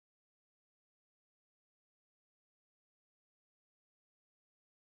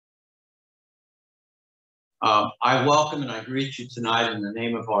I welcome and I greet you tonight in the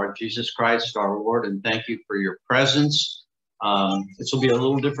name of our Jesus Christ, our Lord, and thank you for your presence. This will be a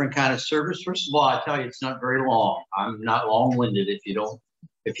little different kind of service. First of all, I tell you, it's not very long. I'm not long-winded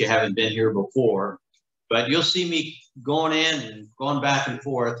if you haven't been here before. But you'll see me going in and going back and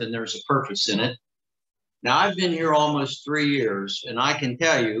forth, and there's a purpose in it. Now, I've been here almost 3 years, and I can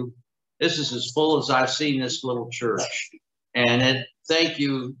tell you, this is as full as I've seen this little church. And thank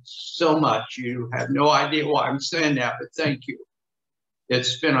you so much. You have no idea why I'm saying that, but thank you.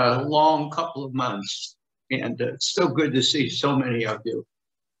 It's been a long couple of months, and it's so good to see so many of you.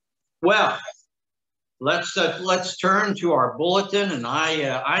 Well, let's turn to our bulletin, and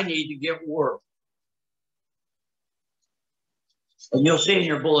I need to get work. And you'll see in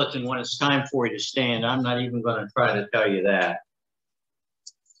your bulletin when it's time for you to stand. I'm not even going to try to tell you that.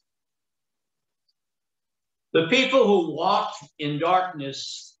 The people who walk in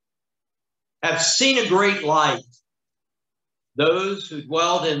darkness have seen a great light. Those who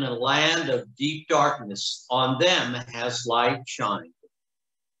dwelled in a land of deep darkness, on them has light shined.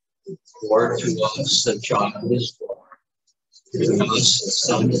 For to us a child is born, to us a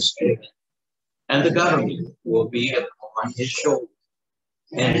son is given, and the government will be upon his shoulder,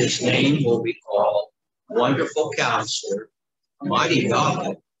 and his name will be called Wonderful Counselor, Mighty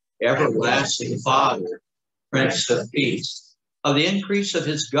God, Everlasting Father, Prince of Peace. Of the increase of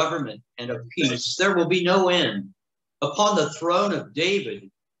his government and of peace there will be no end, upon the throne of David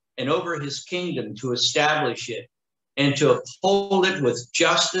and over his kingdom, to establish it and to uphold it with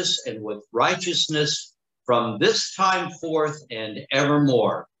justice and with righteousness from this time forth and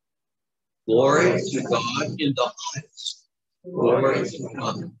evermore. Glory to God in the highest. Glory to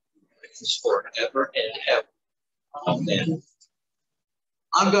God forever and ever. Amen.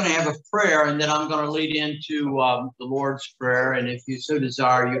 I'm going to have a prayer, and then I'm going to lead into the Lord's Prayer. And if you so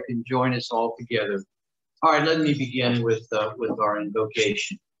desire, you can join us all together. All right, let me begin with our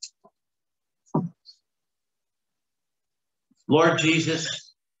invocation. Lord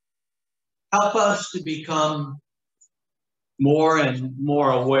Jesus, help us to become more and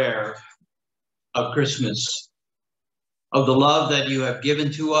more aware of Christmas, of the love that you have given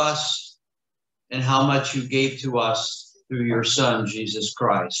to us, and how much you gave to us through your Son, Jesus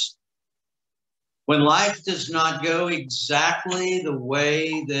Christ. When life does not go exactly the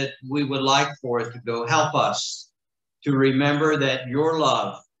way that we would like for it to go, help us to remember that your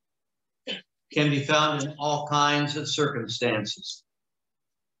love can be found in all kinds of circumstances.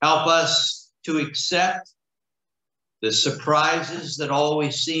 Help us to accept the surprises that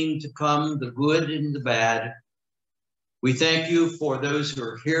always seem to come, the good and the bad. We thank you for those who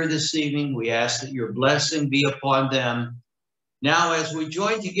are here this evening. We ask that your blessing be upon them. Now, as we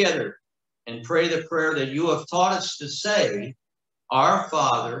join together and pray the prayer that you have taught us to say, Our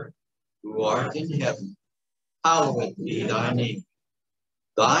Father, who art in heaven, hallowed be thy name.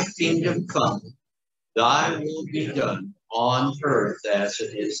 Thy kingdom come, thy will be done on earth as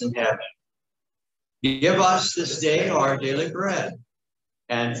it is in heaven. Give us this day our daily bread,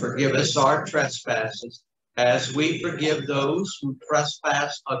 and forgive us our trespasses, as we forgive those who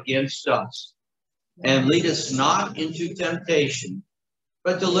trespass against us. And lead us not into temptation,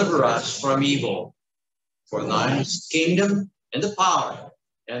 but deliver us from evil. For thine is the kingdom, and the power,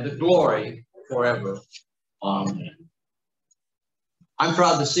 and the glory forever. Amen. I'm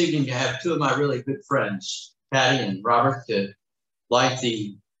proud this evening to have two of my really good friends, Patty and Robert, to light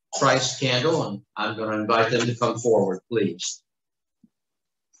the Christ candle, and I'm going to invite them to come forward, please.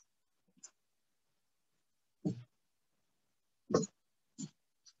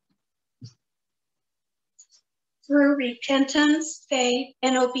 Through repentance, faith,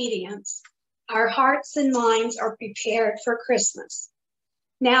 and obedience, our hearts and minds are prepared for Christmas.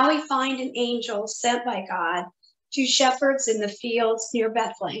 Now we find an angel sent by God to shepherds in the fields near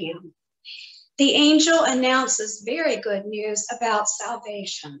Bethlehem. The angel announces very good news about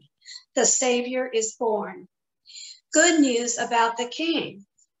salvation. The Savior is born. Good news about the King.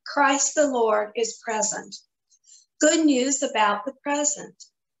 Christ the Lord is present. Good news about the present.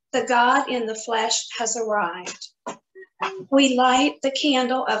 The God in the flesh has arrived. We light the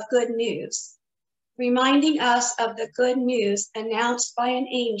candle of good news, reminding us of the good news announced by an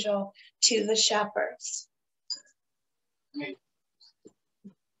angel to the shepherds.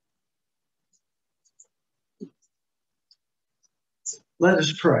 Let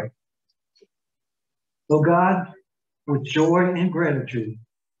us pray. O God, with joy and gratitude,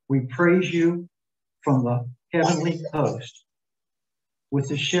 we praise you from the heavenly host. With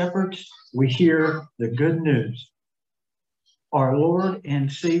the shepherds, we hear the good news. Our Lord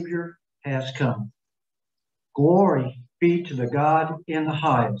and Savior has come. Glory be to the God in the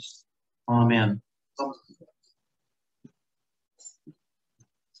highest. Amen.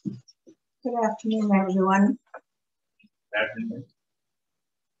 Good afternoon, everyone. Good afternoon.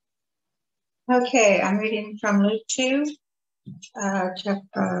 Okay, I'm reading from Luke 2,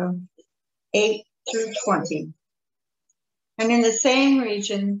 chapter 8 through 20. And in the same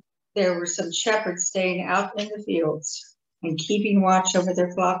region, there were some shepherds staying out in the fields and keeping watch over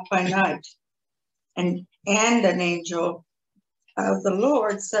their flock by night. And an angel of the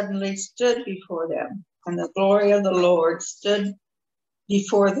Lord suddenly stood before them, and the glory of the Lord stood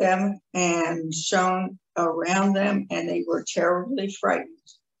before them and shone around them, and they were terribly frightened.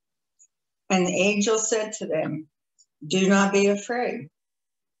 And the angel said to them, "Do not be afraid,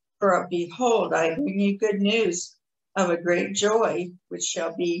 for behold, I bring you good news of a great joy, which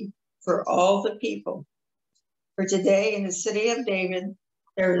shall be for all the people. For today in the city of David,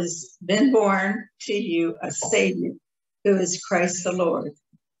 there has been born to you a Savior, who is Christ the Lord.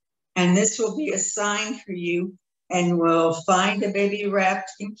 And this will be a sign for you, and will find a baby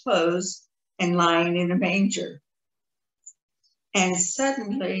wrapped in clothes and lying in a manger." And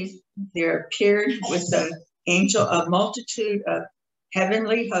suddenly there appeared with the angel a multitude of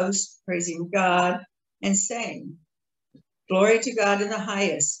heavenly hosts, praising God and saying, "Glory to God in the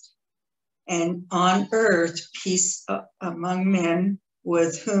highest, and on earth peace among men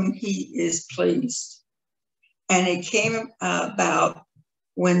with whom he is pleased." And it came about,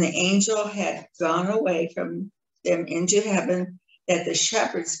 when the angel had gone away from them into heaven, that the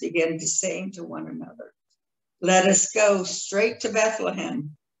shepherds began to say to one another, "Let us go straight to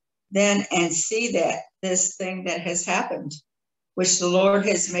Bethlehem then and see that this thing that has happened, which the Lord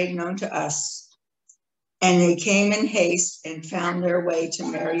has made known to us." And they came in haste and found their way to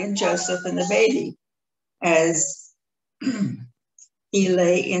Mary and Joseph and the baby, as he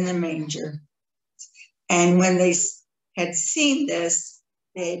lay in the manger. And when they had seen this,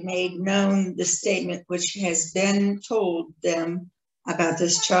 they made known the statement which has been told them about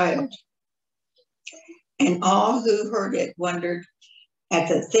this child. And all who heard it wondered at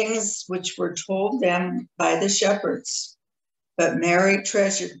the things which were told them by the shepherds. But Mary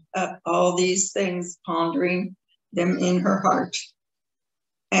treasured up all these things, pondering them in her heart.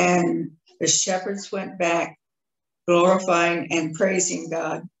 And the shepherds went back, glorifying and praising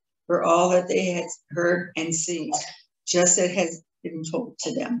God for all that they had heard and seen, just as it has been told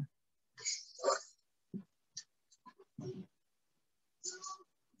to them.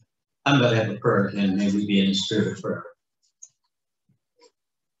 I'm going to have a prayer, and may we be in the spirit of prayer.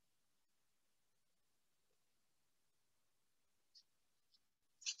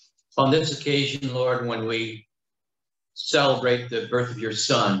 On this occasion, Lord, when we celebrate the birth of your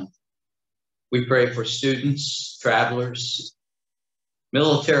Son, we pray for students, travelers,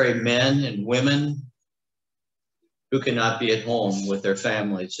 military men and women who cannot be at home with their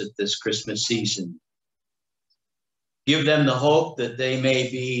families at this Christmas season. Give them the hope that they may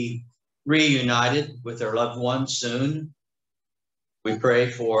be reunited with their loved ones soon. We pray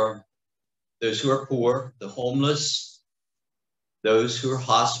for those who are poor, the homeless, those who are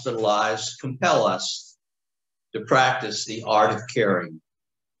hospitalized. Compel us to practice the art of caring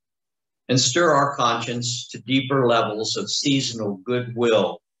and stir our conscience to deeper levels of seasonal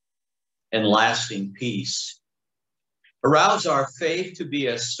goodwill and lasting peace. Arouse our faith to be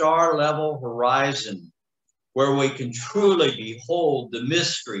a star-level horizon where we can truly behold the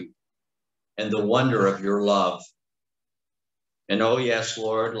mystery and the wonder of your love. And oh yes,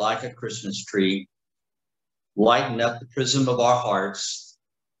 Lord, like a Christmas tree, lighten up the prism of our hearts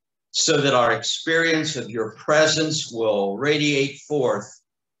so that our experience of your presence will radiate forth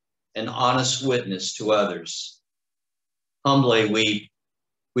an honest witness to others. Humbly,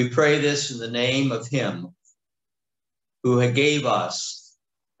 we pray this in the name of him who gave us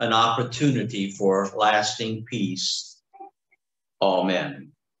an opportunity for lasting peace.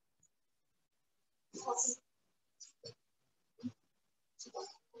 Amen.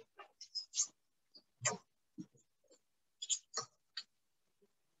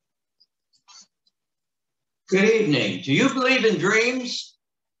 Good evening. Do you believe in dreams?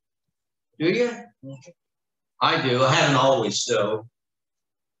 Do you? I do. I haven't always so.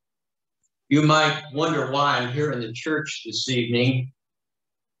 You might wonder why I'm here in the church this evening.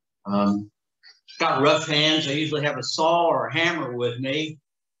 Got rough hands. I usually have a saw or a hammer with me.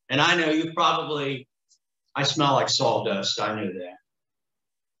 And I know you probably, I smell like sawdust. I knew that.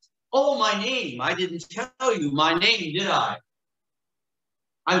 Oh, my name. I didn't tell you my name, did I?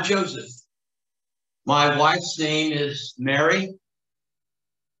 I'm Joseph. My wife's name is Mary.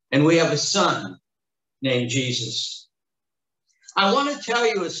 And we have a son named Jesus. I want to tell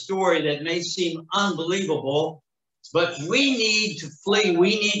you a story that may seem unbelievable, but we need to flee.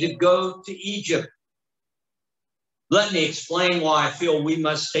 We need to go to Egypt. Let me explain why I feel we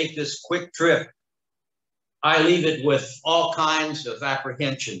must take this quick trip. I leave it with all kinds of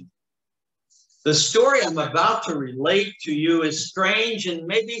apprehension. The story I'm about to relate to you is strange, and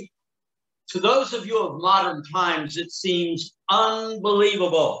maybe to those of you of modern times, it seems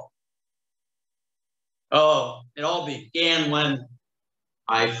unbelievable. Oh, it all began when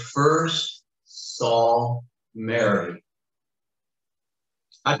I first saw Mary.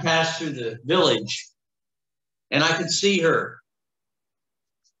 I passed through the village and I could see her.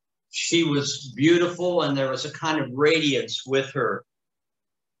 She was beautiful and there was a kind of radiance with her.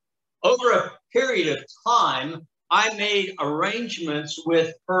 Over a period of time, I made arrangements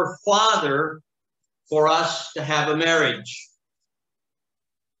with her father for us to have a marriage.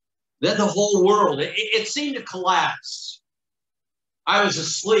 Then the whole world, it seemed to collapse. I was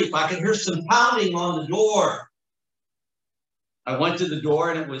asleep. I could hear some pounding on the door. I went to the door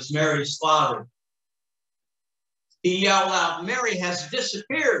and it was Mary's father. He yelled out, "Mary has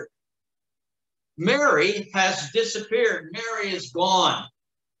disappeared. Mary has disappeared. Mary is gone."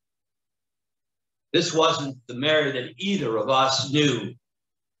 This wasn't the Mary that either of us knew.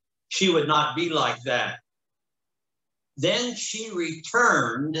 She would not be like that. Then she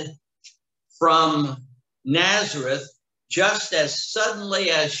returned from Nazareth just as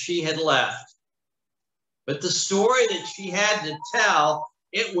suddenly as she had left. But the story that she had to tell,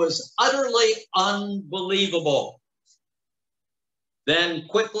 it was utterly unbelievable. Then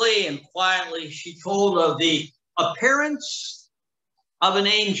quickly and quietly, she told of the appearance of an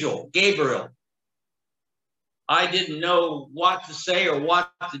angel, Gabriel. I didn't know what to say or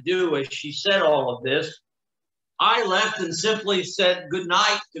what to do as she said all of this. I left and simply said good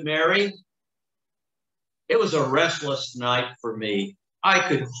night to Mary. It was a restless night for me. I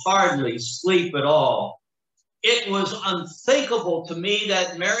could hardly sleep at all. It was unthinkable to me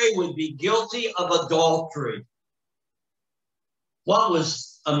that Mary would be guilty of adultery. What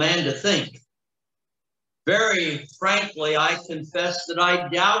was a man to think? Very frankly, I confess that I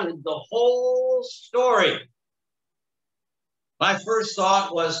doubted the whole story. My first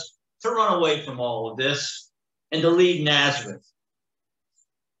thought was to run away from all of this and to leave Nazareth.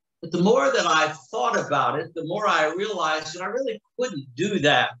 But the more that I thought about it, the more I realized that I really couldn't do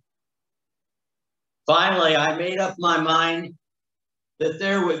that. Finally, I made up my mind that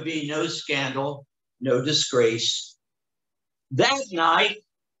there would be no scandal, no disgrace. That night,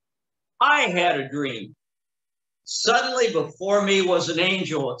 I had a dream. Suddenly before me was an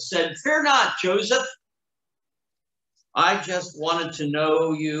angel. It said, "Fear not, Joseph. I just wanted to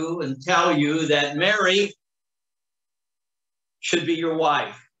know you and tell you that Mary should be your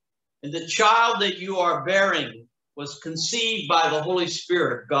wife. And the child that you are bearing was conceived by the Holy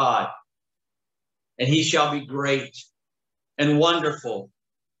Spirit of God. And he shall be great and wonderful.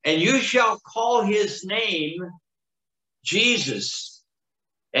 And you shall call his name Jesus.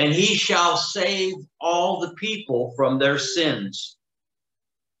 And he shall save all the people from their sins."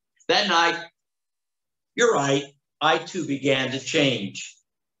 That night, you're right, I too began to change.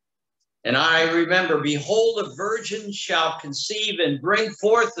 And I remember, "Behold, a virgin shall conceive and bring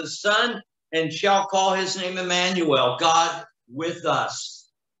forth a son, and shall call his name Emmanuel," God with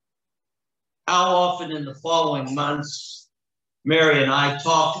us. How often in the following months, Mary and I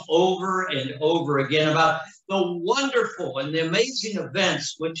talked over and over again about the wonderful and the amazing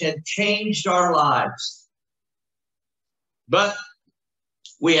events which had changed our lives. But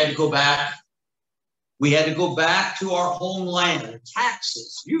we had to go back. We had to go back to our homeland.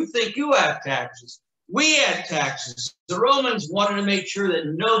 Taxes. You think you have taxes. We had taxes. The Romans wanted to make sure that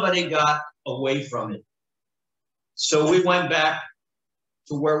nobody got away from it. So we went back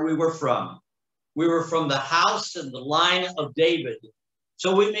to where we were from. We were from the house and the line of David.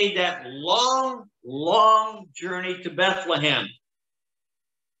 So we made that long, long journey to Bethlehem.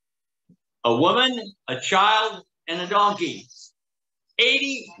 A woman, a child, and a donkey.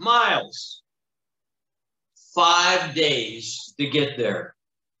 80 miles. 5 days to get there.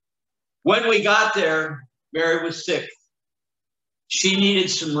 When we got there, Mary was sick. She needed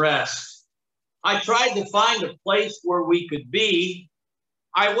some rest. I tried to find a place where we could be.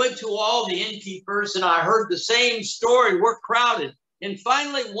 I went to all the innkeepers and I heard the same story. We're crowded. And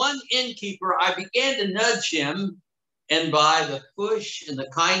finally, one innkeeper, I began to nudge him. And by the push and the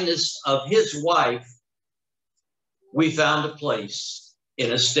kindness of his wife, we found a place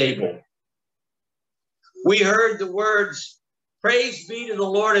in a stable. We heard the words, "Praise be to the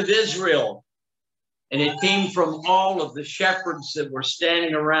Lord of Israel." And it came from all of the shepherds that were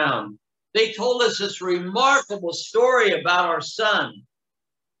standing around. They told us this remarkable story about our son.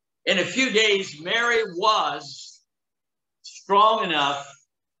 In a few days, Mary was strong enough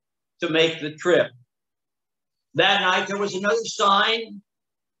to make the trip. That night, there was another sign.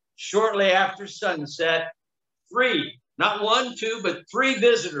 Shortly after sunset, 3, not 1, 2, but 3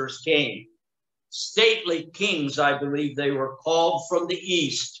 visitors came. Stately kings, I believe they were called, from the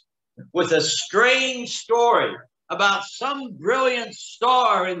east, with a strange story about some brilliant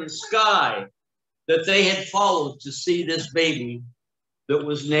star in the sky that they had followed to see this baby that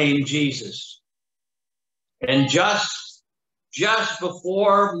was named Jesus. And just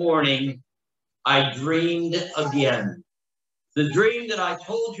before morning, I dreamed again. The dream that I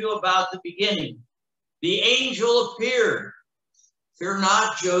told you about at the beginning. The angel appeared. Fear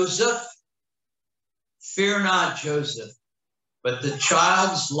not, Joseph. Fear not, Joseph. But the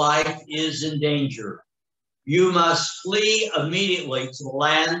child's life is in danger. You must flee immediately to the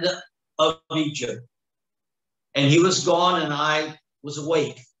land of Egypt. And he was gone and I was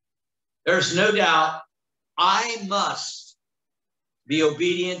awake. There's no doubt I must be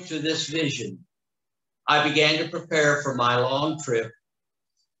obedient to this vision. I began to prepare for my long trip.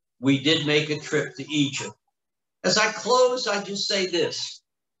 We did make a trip to Egypt. As I close, I just say this.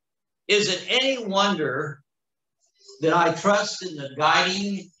 Is it any wonder that I trust in the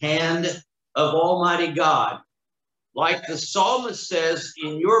guiding hand of Almighty God? Like the psalmist says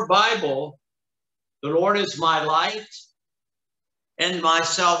in your Bible, the Lord is my light and my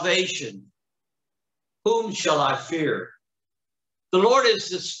salvation. Whom shall I fear? The Lord is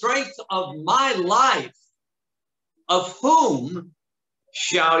the strength of my life. Of whom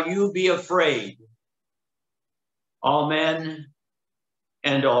shall you be afraid? Amen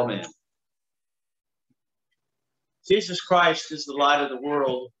and amen. Jesus Christ is the light of the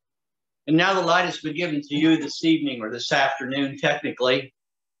world. And now the light has been given to you this evening, or this afternoon, technically.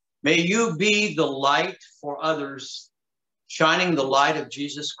 May you be the light for others, shining the light of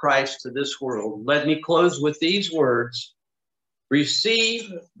Jesus Christ to this world. Let me close with these words.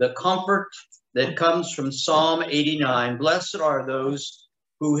 Receive the comfort that comes from Psalm 89. Blessed are those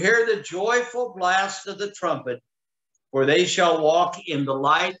who hear the joyful blast of the trumpet, for they shall walk in the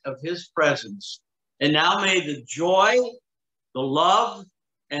light of his presence. And now may the joy, the love,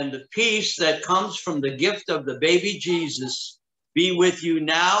 and the peace that comes from the gift of the baby Jesus be with you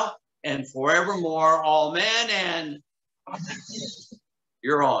now and forevermore. Amen. And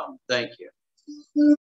you're on. Thank you.